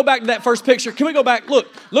 Can we go back to that first picture? Can we go back? Look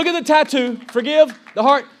at the tattoo. Forgive, the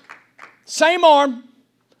heart. Same arm.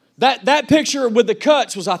 That picture with the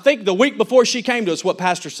cuts was, I think, the week before she came to us, what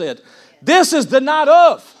Pastor said. This is the night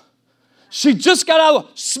of. She just got out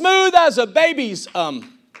of smooth as a baby's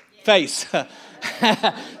face.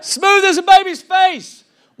 Smooth as a baby's face.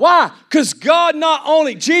 Why? Because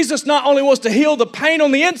Jesus not only wants to heal the pain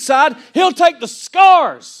on the inside, he'll take the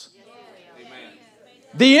scars. Amen.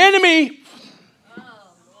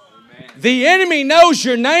 The enemy knows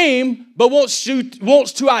your name, but wants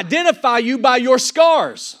to identify you by your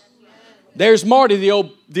scars. There's Marty, the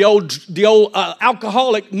old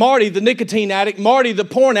alcoholic. Marty, the nicotine addict. Marty, the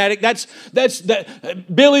porn addict. That's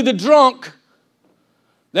Billy, the drunk.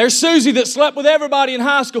 There's Susie that slept with everybody in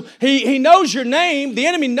high school. He knows your name. The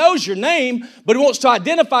enemy knows your name, but he wants to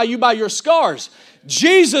identify you by your scars.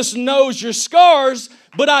 Jesus knows your scars,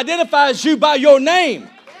 but identifies you by your name.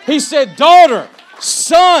 He said, daughter,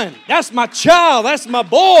 son, that's my child, that's my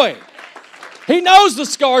boy. He knows the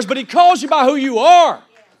scars, but he calls you by who you are,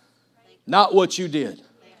 not what you did.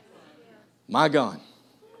 My God.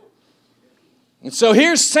 And so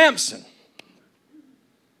here's Samson.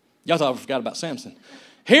 Y'all thought I forgot about Samson.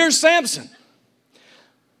 Here's Samson.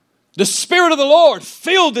 The Spirit of the Lord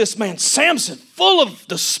filled this man, Samson, full of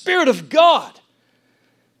the Spirit of God.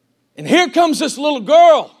 And here comes this little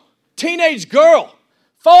girl, teenage girl,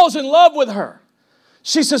 falls in love with her.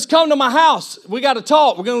 She says, come to my house. We got to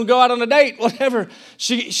talk. We're going to go out on a date, whatever.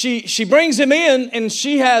 She brings him in, and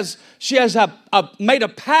she has made a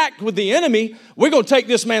pact with the enemy. We're going to take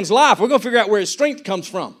this man's life. We're going to figure out where his strength comes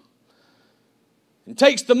from. And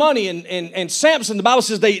takes the money, and Samson, the Bible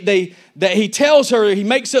says that he tells her, he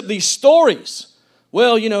makes up these stories.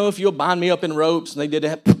 Well, if you'll bind me up in ropes, and they did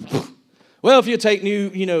that. Well, if you take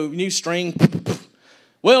new string.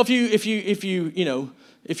 Well, if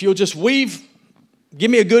you'll just weave. Give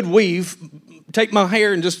me a good weave, take my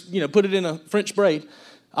hair and just, put it in a French braid,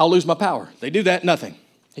 I'll lose my power. They do that, nothing.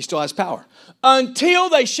 He still has power. Until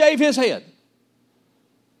they shave his head.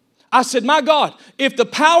 I said, my God, if the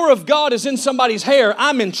power of God is in somebody's hair,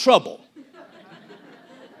 I'm in trouble.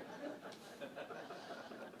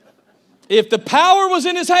 If the power was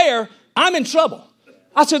in his hair, I'm in trouble.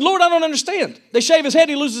 I said, Lord, I don't understand. They shave his head,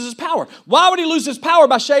 he loses his power. Why would he lose his power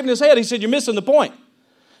by shaving his head? He said, you're missing the point.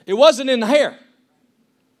 It wasn't in the hair.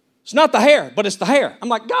 It's not the hair, but it's the hair. I'm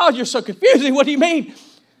like, God, you're so confusing. What do you mean?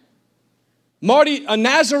 Marty, a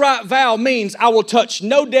Nazirite vow means I will touch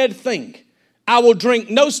no dead thing. I will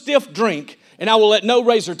drink no stiff drink, and I will let no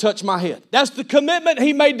razor touch my head. That's the commitment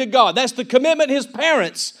he made to God. That's the commitment his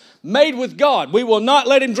parents made with God. We will not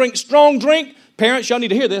let him drink strong drink. Parents, y'all need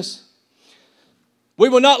to hear this. We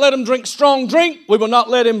will not let him drink strong drink. We will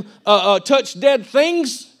not let him touch dead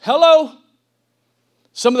things. Hello?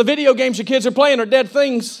 Some of the video games your kids are playing are dead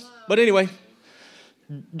things. But anyway,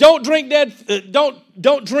 don't drink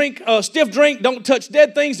stiff drink, don't touch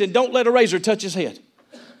dead things, and don't let a razor touch his head.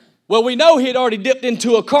 Well, we know he had already dipped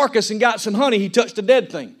into a carcass and got some honey. He touched a dead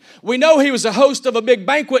thing. We know he was a host of a big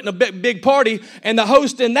banquet and a big party, and the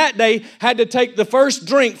host in that day had to take the first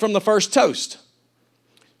drink from the first toast.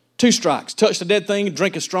 2 strikes, touch the dead thing,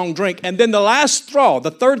 drink a strong drink. And then the last straw,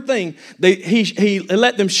 the third thing, he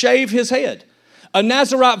let them shave his head. A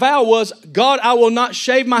Nazirite vow was, God, I will not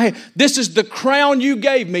shave my head. This is the crown you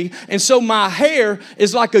gave me, and so my hair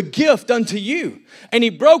is like a gift unto you. And he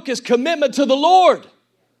broke his commitment to the Lord.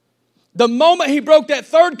 The moment he broke that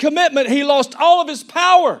third commitment, he lost all of his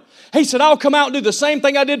power. He said, I'll come out and do the same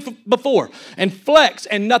thing I did before, and flex,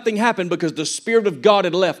 and nothing happened because the Spirit of God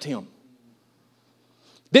had left him.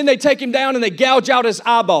 Then they take him down and they gouge out his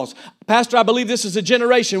eyeballs. Pastor, I believe this is a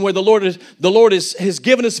generation where the Lord has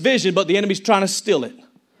given us vision, but the enemy's trying to steal it.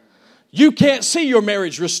 You can't see your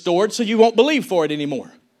marriage restored, so you won't believe for it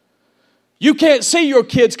anymore. You can't see your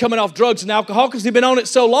kids coming off drugs and alcohol because they've been on it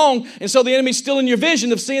so long, and so the enemy's stealing your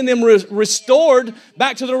vision of seeing them restored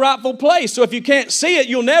back to the rightful place. So if you can't see it,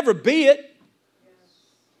 you'll never be it.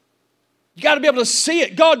 You got to be able to see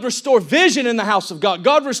it. God restore vision in the house of God.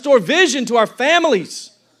 God restore vision to our families.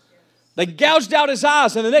 They gouged out his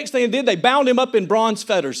eyes, and the next thing they did, they bound him up in bronze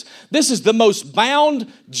fetters. This is the most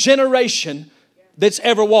bound generation that's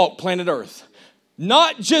ever walked planet Earth.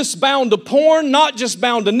 Not just bound to porn, not just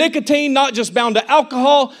bound to nicotine, not just bound to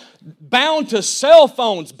alcohol, bound to cell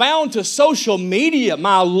phones, bound to social media,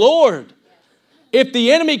 my Lord. If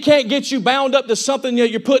the enemy can't get you bound up to something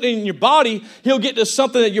that you're putting in your body, he'll get to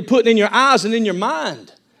something that you're putting in your eyes and in your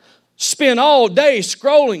mind. Spend all day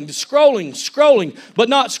scrolling, but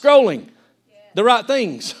not scrolling the right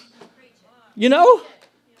things. The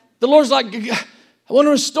Lord's like, I want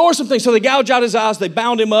to restore some things. So they gouge out his eyes. They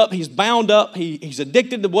bound him up. He's bound up. He's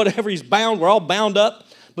addicted to whatever he's bound. We're all bound up.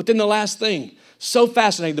 But then the last thing, so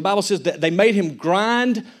fascinating. The Bible says that they made him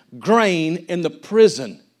grind grain in the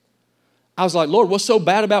prison. I was like, Lord, what's so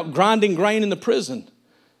bad about grinding grain in the prison?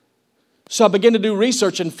 So I began to do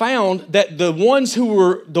research and found that the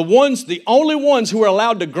only ones who were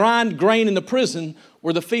allowed to grind grain in the prison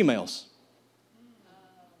were the females.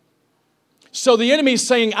 So the enemy is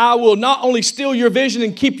saying, I will not only steal your vision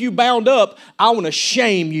and keep you bound up, I want to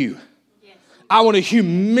shame you. Yes. I want to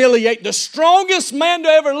humiliate the strongest man to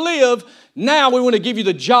ever live. Now we want to give you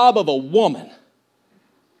the job of a woman.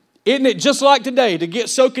 Isn't it just like today to get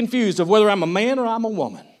so confused of whether I'm a man or I'm a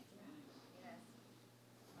woman?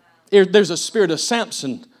 There's a spirit of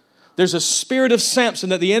Samson. There's a spirit of Samson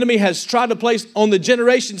that the enemy has tried to place on the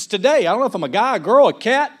generations today. I don't know if I'm a guy, a girl, a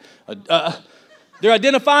cat. They're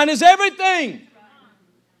identifying as everything.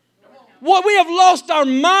 What we have lost our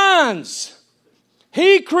minds.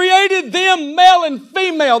 He created them male and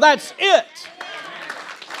female. That's it.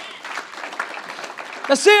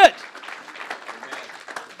 That's it.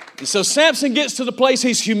 And so Samson gets to the place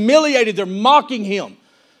he's humiliated. They're mocking him.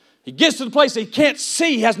 He gets to the place that he can't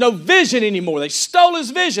see. He has no vision anymore. They stole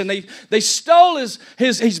his vision. They stole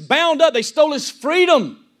he's bound up. They stole his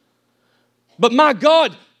freedom. But my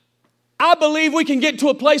God, I believe we can get to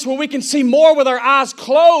a place where we can see more with our eyes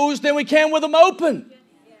closed than we can with them open.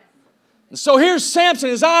 And so here's Samson.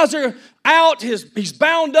 His eyes are out. He's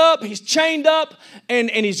bound up. He's chained up.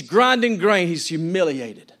 And he's grinding grain. He's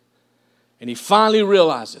humiliated. And he finally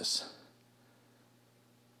realizes,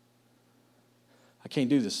 I can't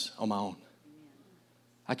do this on my own.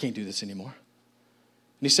 I can't do this anymore.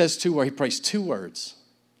 And he says he prays 2 words.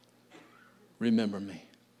 Remember me.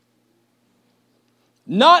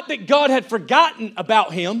 Not that God had forgotten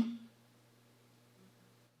about him,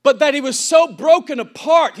 but that he was so broken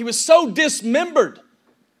apart. He was so dismembered.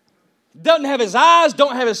 Doesn't have his eyes,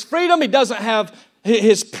 don't have his freedom. He doesn't have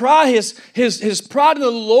his pride, his pride in the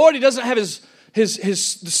Lord. He doesn't have the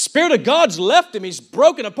Spirit of God's left him. He's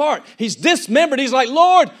broken apart. He's dismembered. He's like,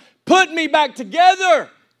 Lord, put me back together.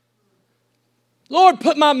 Lord,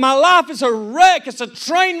 my life is a wreck. It's a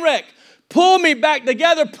train wreck. Pull me back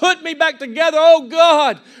together. Put me back together. Oh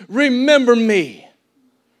God, remember me.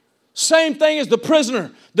 Same thing as the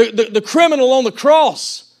prisoner, the criminal on the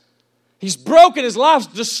cross. He's broken. His life's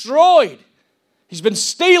destroyed. He's been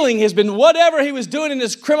stealing. He's been whatever he was doing in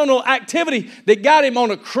this criminal activity that got him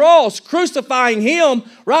on a cross, crucifying him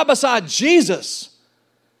right beside Jesus.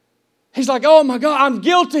 He's like, oh my God, I'm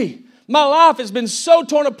guilty. My life has been so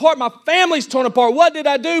torn apart. My family's torn apart. What did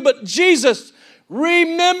I do? But Jesus,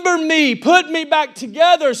 remember me. Put me back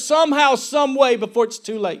together somehow, some way before it's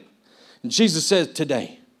too late. And Jesus says,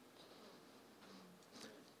 today.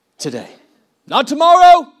 Today. Not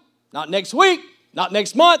tomorrow. Not next week. Not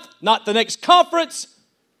next month. Not the next conference.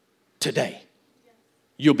 Today.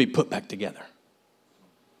 You'll be put back together.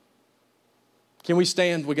 Can we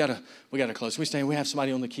stand? We gotta close. Can we stand? We have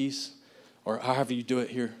somebody on the keys. Or however you do it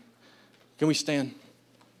here. Can we stand?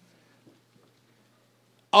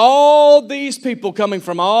 All these people coming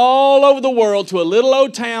from all over the world to a little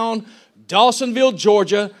old town, Dawsonville,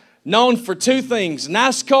 Georgia, known for 2 things,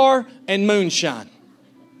 NASCAR and moonshine.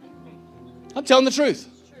 I'm telling the truth.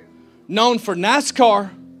 Known for NASCAR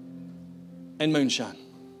and moonshine.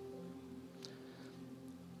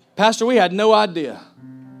 Pastor, we had no idea.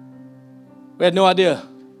 We had no idea.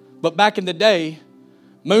 But back in the day,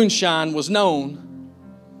 moonshine was known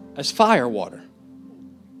as fire water.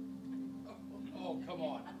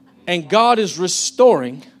 And God is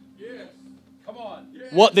restoring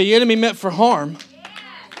what the enemy meant for harm,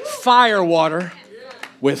 fire water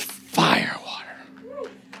with fire water.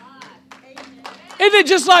 Isn't it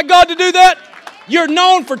just like God to do that? You're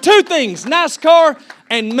known for 2 things, NASCAR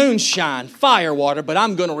and moonshine, fire water, but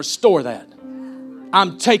I'm going to restore that.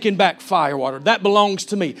 I'm taking back fire water. That belongs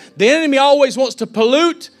to me. The enemy always wants to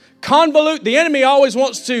pollute, convolute. The enemy always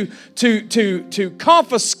wants to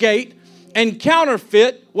confiscate and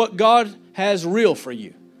counterfeit what God has real for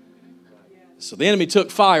you. So the enemy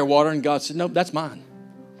took fire water and God said, nope, that's mine.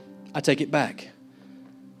 I take it back.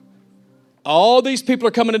 All these people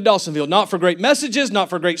are coming to Dawsonville, not for great messages, not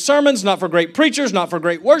for great sermons, not for great preachers, not for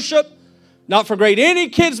great worship, not for great any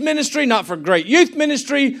kids ministry, not for great youth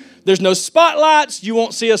ministry. There's no spotlights. You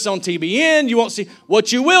won't see us on TBN. You won't see.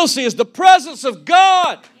 What you will see is the presence of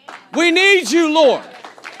God. We need you, Lord.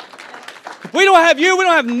 If we don't have you, we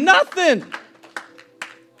don't have nothing.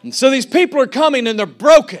 And so these people are coming and they're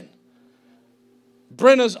broken.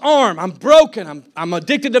 Brenna's arm, I'm broken. I'm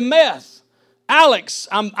addicted to meth. Alex,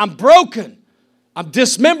 I'm broken. I'm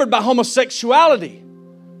dismembered by homosexuality.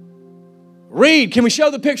 Reed, can we show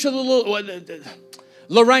the picture of the little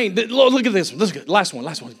Lorraine? Look at this. Look at last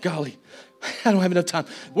one. Golly, I don't have enough time.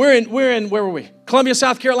 We're in. Where were we? Columbia,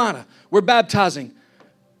 South Carolina. We're baptizing.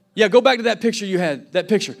 Yeah, go back to that picture you had. That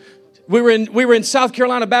picture. We were in South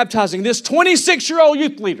Carolina baptizing. This 26-year-old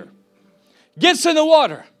youth leader gets in the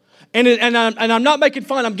water, and I'm not making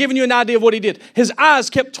fun. I'm giving you an idea of what he did. His eyes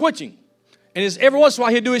kept twitching, and every once in a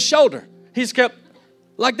while he'd do his shoulder. He's kept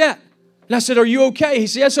like that. And I said, "Are you okay?" He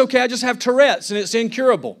said, "Yes, okay. I just have Tourette's, and it's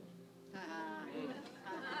incurable."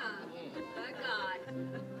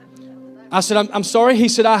 I said, "I'm sorry." He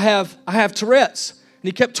said, "I have Tourette's," and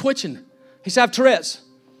he kept twitching. He said, "I have Tourette's,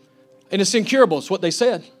 and it's incurable." It's what they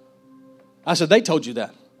said. I said, "They told you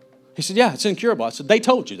that." He said, "Yeah, it's incurable." I said, "They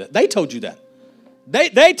told you that. They told you that.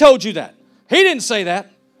 They told you that. He didn't say that.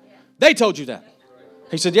 They told you that."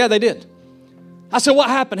 He said, "Yeah, they did." I said, "What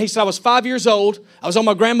happened?" He said, "I was 5 years old. I was on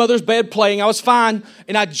my grandmother's bed playing. I was fine,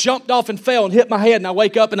 and I jumped off and fell and hit my head, and I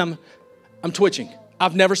wake up, and I'm twitching.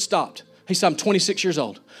 I've never stopped." He said, "I'm 26 years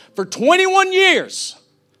old. For 21 years,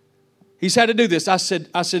 He's had to do this. I said,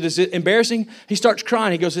 is it embarrassing? He starts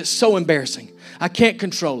crying. He goes, it's so embarrassing. I can't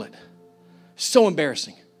control it. So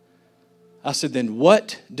embarrassing. I said, then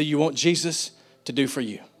what do you want Jesus to do for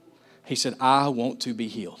you? He said, I want to be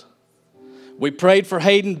healed. We prayed for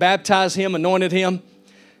Hayden, baptized him, anointed him.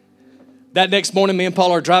 That next morning, me and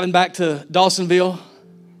Paul are driving back to Dawsonville.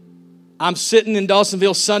 I'm sitting in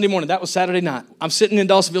Dawsonville Sunday morning. That was Saturday night. I'm sitting in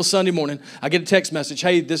Dawsonville Sunday morning. I get a text message.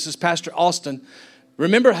 Hey, this is Pastor Austin.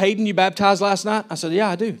 Remember Hayden you baptized last night? I said, yeah,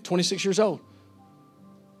 I do. 26 years old.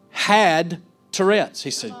 Had Tourette's.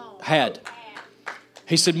 He said, had.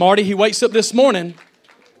 He said, Marty, he wakes up this morning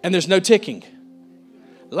and there's no ticking.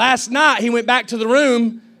 Last night, he went back to the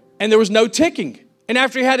room and there was no ticking. And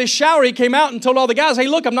after he had his shower, he came out and told all the guys, hey,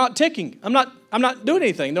 look, I'm not ticking. I'm not doing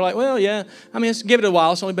anything. They're like, well, yeah. I mean, give it a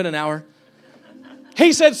while. It's only been an hour.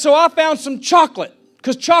 He said, so I found some chocolate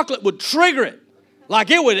because chocolate would trigger it. Like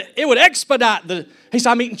it would expedite the... He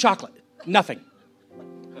said, I'm eating chocolate. Nothing.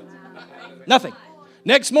 Nothing.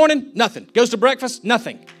 Next morning, nothing. Goes to breakfast,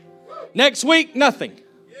 nothing. Next week, nothing.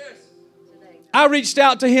 I reached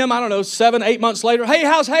out to him, 7, 8 months later. Hey,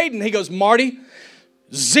 how's Hayden? He goes, Marty,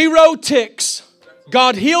 0 ticks.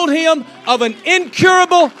 God healed him of an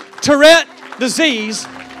incurable Tourette disease.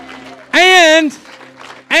 And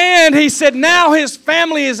he said now his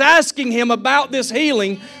family is asking him about this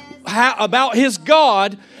healing, about his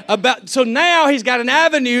God. So now he's got an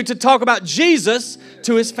avenue to talk about Jesus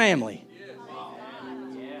to his family.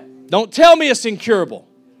 Don't tell me it's incurable.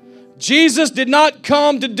 Jesus did not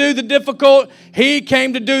come to do the difficult. He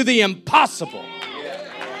came to do the impossible.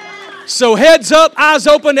 So heads up, eyes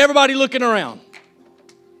open, everybody looking around.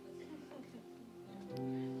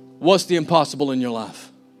 What's the impossible in your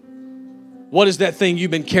life? What is that thing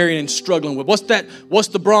you've been carrying and struggling with? What's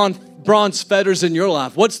the bronze fetters in your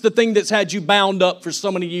life? What's the thing that's had you bound up for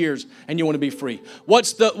so many years and you want to be free?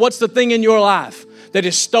 What's the thing in your life that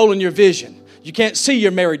has stolen your vision? You can't see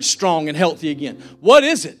your marriage strong and healthy again. What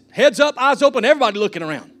is it? Heads up, eyes open, everybody looking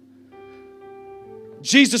around.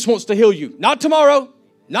 Jesus wants to heal you. Not tomorrow,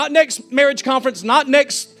 not next marriage conference, not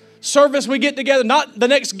next service we get together, not the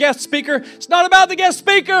next guest speaker. It's not about the guest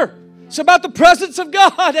speaker. It's about the presence of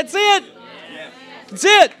God. That's it. That's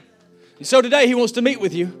it. And so today he wants to meet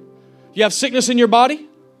with you. You have sickness in your body.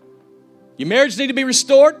 Your marriage need to be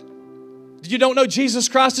restored. You don't know Jesus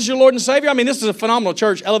Christ as your Lord and Savior? I mean, this is a phenomenal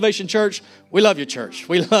church, Elevation Church. We love your church.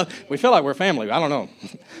 We feel like we're family. I don't know.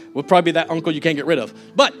 We'll probably be that uncle you can't get rid of.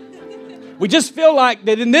 But we just feel like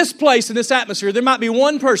that in this place, in this atmosphere, there might be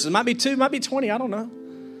one person, might be 2, might be 20, I don't know,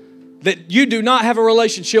 that you do not have a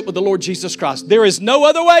relationship with the Lord Jesus Christ. There is no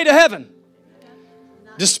other way to heaven.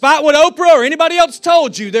 Despite what Oprah or anybody else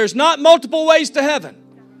told you, there's not multiple ways to heaven.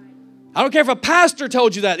 I don't care if a pastor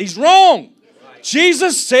told you that. He's wrong.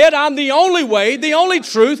 Jesus said, I'm the only way, the only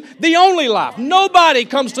truth, the only life. Nobody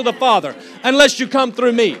comes to the Father unless you come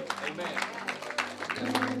through me.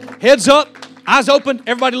 Heads up, eyes open,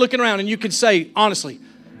 everybody looking around. And you can say, honestly,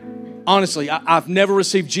 I've never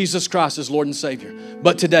received Jesus Christ as Lord and Savior.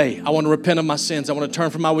 But today, I want to repent of my sins. I want to turn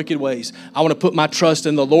from my wicked ways. I want to put my trust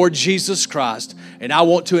in the Lord Jesus Christ. And I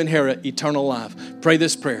want to inherit eternal life. Pray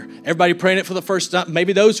this prayer. Everybody praying it for the first time.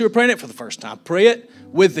 Maybe those who are praying it for the first time. Pray it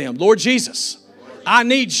with them. Lord Jesus, I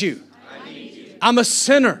need you. I'm a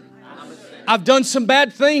sinner. I've done some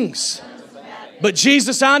bad things. But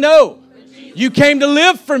Jesus, I know you came to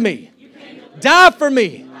live for me, die for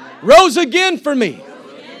me, rose again for me.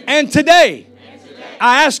 And today,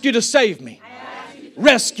 I ask you to save me,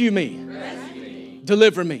 rescue me,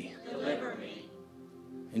 deliver me.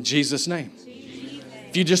 In Jesus' name.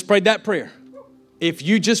 If you just prayed that prayer,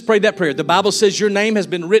 the Bible says your name has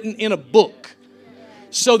been written in a book.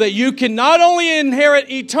 So that you can not only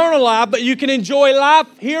inherit eternal life, but you can enjoy life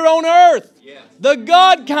here on earth. Yeah. The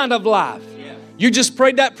God kind of life. Yeah. You just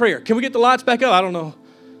prayed that prayer. Can we get the lights back up? I don't know.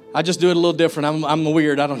 I just do it a little different. I'm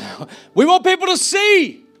weird. I don't know. We want people to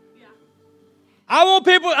see. Yeah. I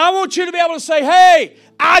want you to be able to say, hey,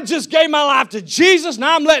 I just gave my life to Jesus.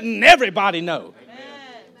 Now I'm letting everybody know. Amen.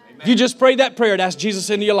 If you just prayed that prayer to ask Jesus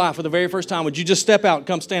into your life for the very first time, would you just step out and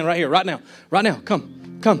come stand right here, right now? Right now.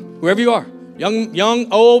 Come. Wherever you are.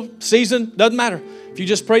 Young, old, seasoned, doesn't matter. If you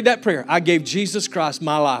just prayed that prayer, I gave Jesus Christ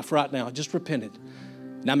my life right now. I just repented.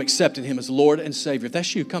 And I'm accepting Him as Lord and Savior. If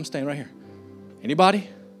that's you, come stand right here. Anybody?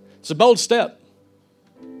 It's a bold step.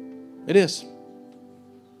 It is.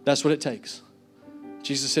 That's what it takes.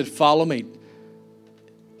 Jesus said, follow me.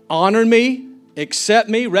 Honor me, accept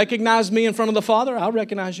me, recognize me in front of the Father. I'll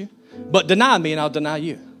recognize you. But deny me and I'll deny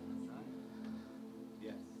you.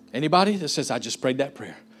 Anybody that says, I just prayed that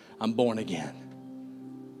prayer. I'm born again.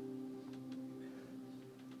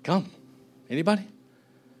 Come. Anybody?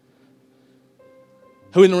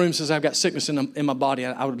 Who in the room says, I've got sickness in my body?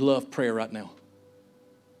 I would love prayer right now.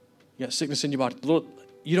 You got sickness in your body. Lord,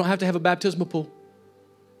 you don't have to have a baptismal pool.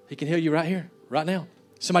 He can heal you right here, right now.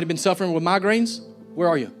 Somebody been suffering with migraines? Where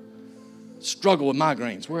are you? Struggle with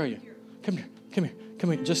migraines. Where are you? Come here, come here,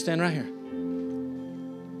 come here. Just stand right here.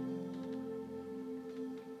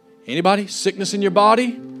 Anybody? Sickness in your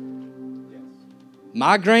body?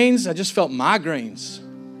 Migraines? I just felt migraines.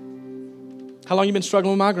 How long you been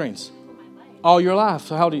struggling with migraines? All your life.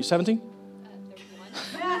 So how old are you? 17?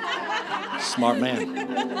 Smart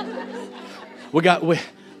man. We got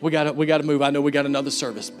to move. I know we got another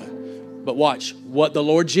service, but watch what the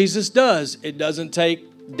Lord Jesus does. It doesn't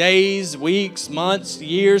take days, weeks, months,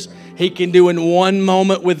 years. He can do in one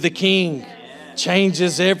moment with the King.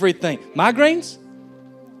 Changes everything. Migraines?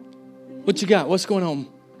 What you got? What's going on?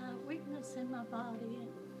 Weakness in my body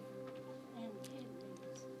and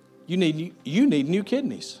kidneys. You need new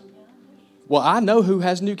kidneys. Well, I know who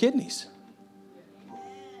has new kidneys.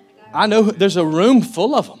 I know there's a room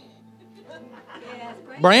full of them.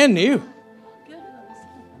 Brand new.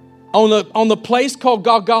 On the place called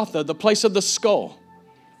Golgotha, the place of the skull,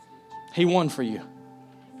 He won for you.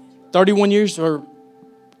 31 years or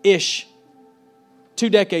ish. 2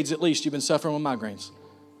 decades at least you've been suffering with migraines.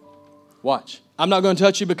 Watch. I'm not going to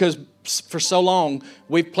touch you because for so long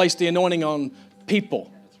we've placed the anointing on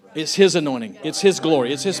people. It's His anointing. It's His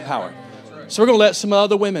glory. It's His power. So we're going to let some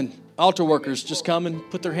other women, altar workers, just come and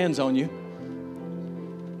put their hands on you.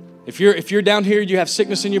 If you're down here, you have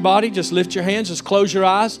sickness in your body, just lift your hands, just close your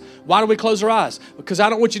eyes. Why do we close our eyes? Because I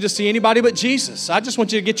don't want you to see anybody but Jesus. I just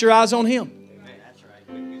want you to get your eyes on Him.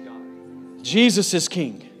 Jesus is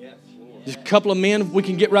King. There's a couple of men we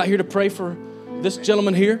can get right here to pray for this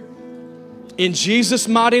gentleman here. In Jesus'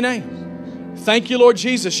 mighty name. Thank you, Lord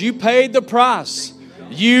Jesus. You paid the price.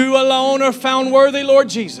 You alone are found worthy, Lord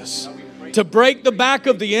Jesus, to break the back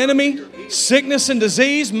of the enemy. Sickness and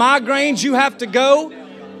disease, migraines, you have to go.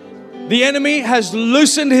 The enemy has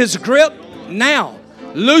loosened his grip. Now,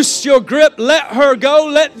 loose your grip. Let her go.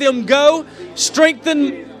 Let them go.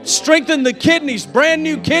 Strengthen the kidneys. Brand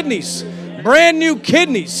new kidneys. Brand new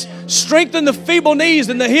kidneys. Strengthen the feeble knees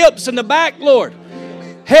and the hips and the back, Lord.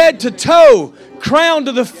 Head to toe. Crown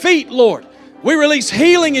to the feet, Lord. We release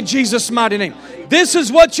healing in Jesus' mighty name. This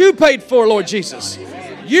is what you paid for, Lord Jesus.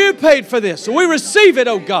 You paid for this. So we receive it,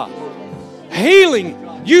 oh God. Healing.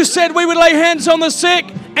 You said we would lay hands on the sick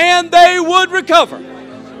and they would recover.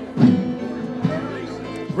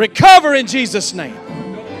 Recover in Jesus' name.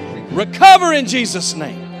 Recover in Jesus'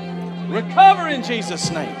 name. Recover in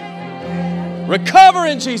Jesus' name. Recover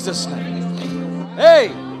in Jesus' name.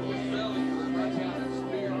 Hey.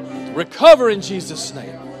 Recover in Jesus'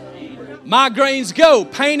 name. Migraines go.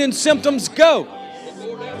 Pain and symptoms go.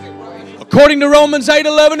 According to Romans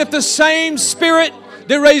 8:11, if the same Spirit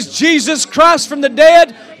that raised Jesus Christ from the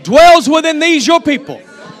dead dwells within these your people,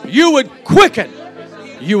 you would quicken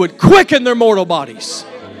their mortal bodies.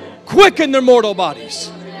 Quicken their mortal bodies.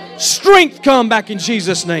 Strength come back in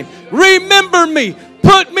Jesus' name. Remember me.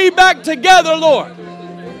 Put me back together, Lord.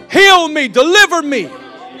 Heal me. Deliver me.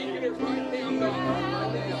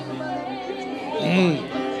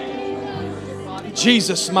 In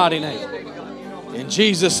Jesus' mighty name. In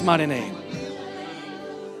Jesus' mighty name.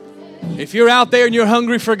 If you're out there and you're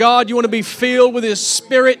hungry for God, you want to be filled with His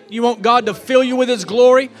Spirit, you want God to fill you with His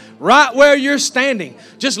glory, right where you're standing,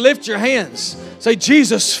 just lift your hands. Say,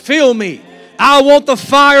 Jesus, fill me. I want the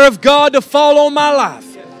fire of God to fall on my life.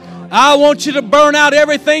 I want you to burn out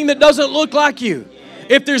everything that doesn't look like you.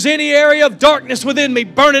 If there's any area of darkness within me,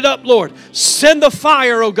 burn it up, Lord. Send the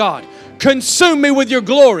fire, oh God. Consume me with your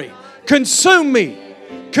glory. Consume me.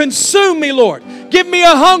 Consume me, Lord. Give me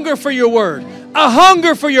a hunger for your word. A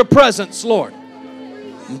hunger for your presence, Lord.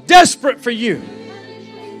 I'm desperate for you.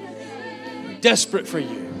 Desperate for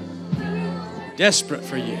you. Desperate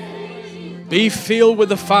for you. Be filled with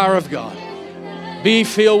the fire of God. Be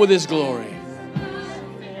filled with His glory.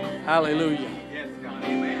 Hallelujah.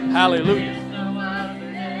 Hallelujah.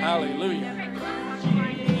 Hallelujah.